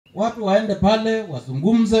watu waende pale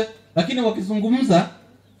wazungumze, lakini wakizungumza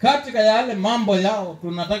katika yale mambo yao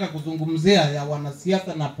tunataka kuzungumzia ya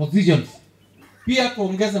wanasiasa na positions, pia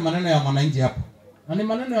tuongeze maneno ya mwananchi hapo. Na ni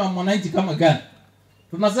maneno ya mwananchi kama gani?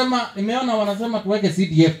 Tunasema, nimeona wanasema tuweke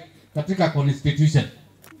CDF katika constitution.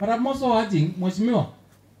 But I'm also urging, Mheshimiwa,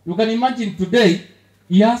 you can imagine today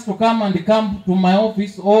he has to come to my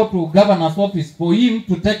office or to governor's office for him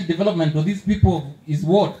to take development to these people of his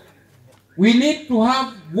ward. We need to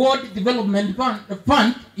have ward development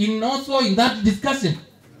fund also in that discussion.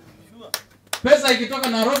 Pesa ikitoka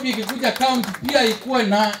Nairobi ikikuja county pia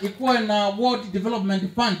ikuwe na ward development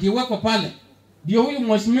fund iweko pale. Ndio huyu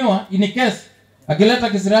mheshimiwa in case akileta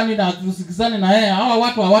kisirani na tusikizane na yeye, hawa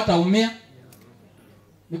watu hawataumia.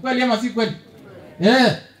 Ni kweli ama si kweli?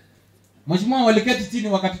 Mheshimiwa waliketi chini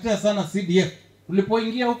wakatetea sana CDF.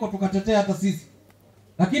 Tulipoingia huko tukatetea hata sisi.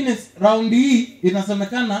 Lakini round hii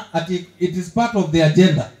inasemekana ati it is part of the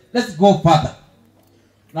agenda. Let's go further.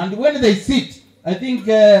 And when they sit, I think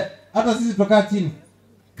hata sisi toka chini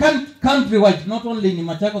countrywide, not only ni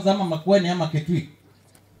Machakos ama Makueni ama Kitui,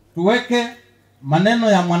 tuweke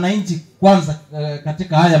maneno ya mwananchi kwanza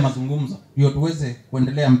katika haya mazungumzo ndio tuweze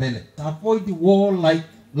kuendelea mbele. Avoid war-like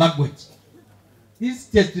language.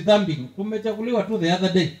 This chest thumping tumechaguliwa tu the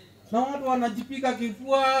other day, na watu wanajipika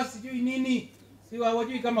kifua sijui nini, si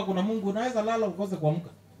hawajui kama kuna Mungu. Unaweza lala ukose kuamka.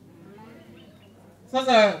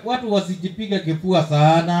 Sasa watu wasijipiga kifua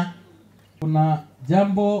sana. Kuna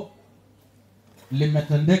jambo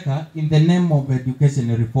limetendeka in the name of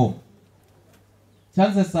education reform.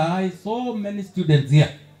 Chances are so many students here.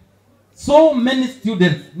 So many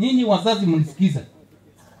students. Nyinyi wazazi mnisikiza.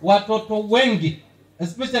 Watoto wengi,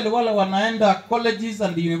 especially wale wanaenda colleges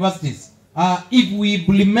and universities, if we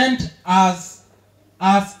implement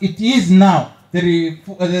as it is now the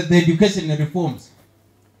education reforms,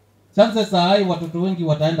 chances are watoto wengi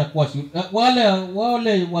wataenda kwa shule.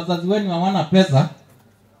 Wale wazazi wenu hawana pesa,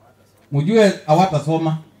 mjue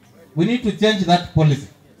hawatasoma. We need to change that policy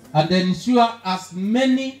and ensure as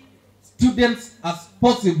many students as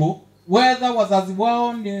possible, whether wazazi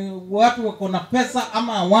wao ni watu wako na pesa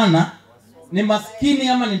ama hawana, ni maskini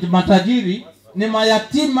ama ni matajiri, ni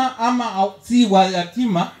mayatima ama si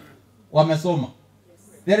wayatima, wamesoma.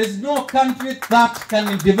 There is no country that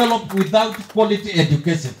can develop without quality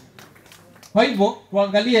education. Kwa hivyo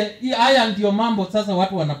tuangalie haya ndio mambo sasa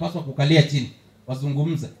watu wanapaswa kukalia chini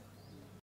wazungumze.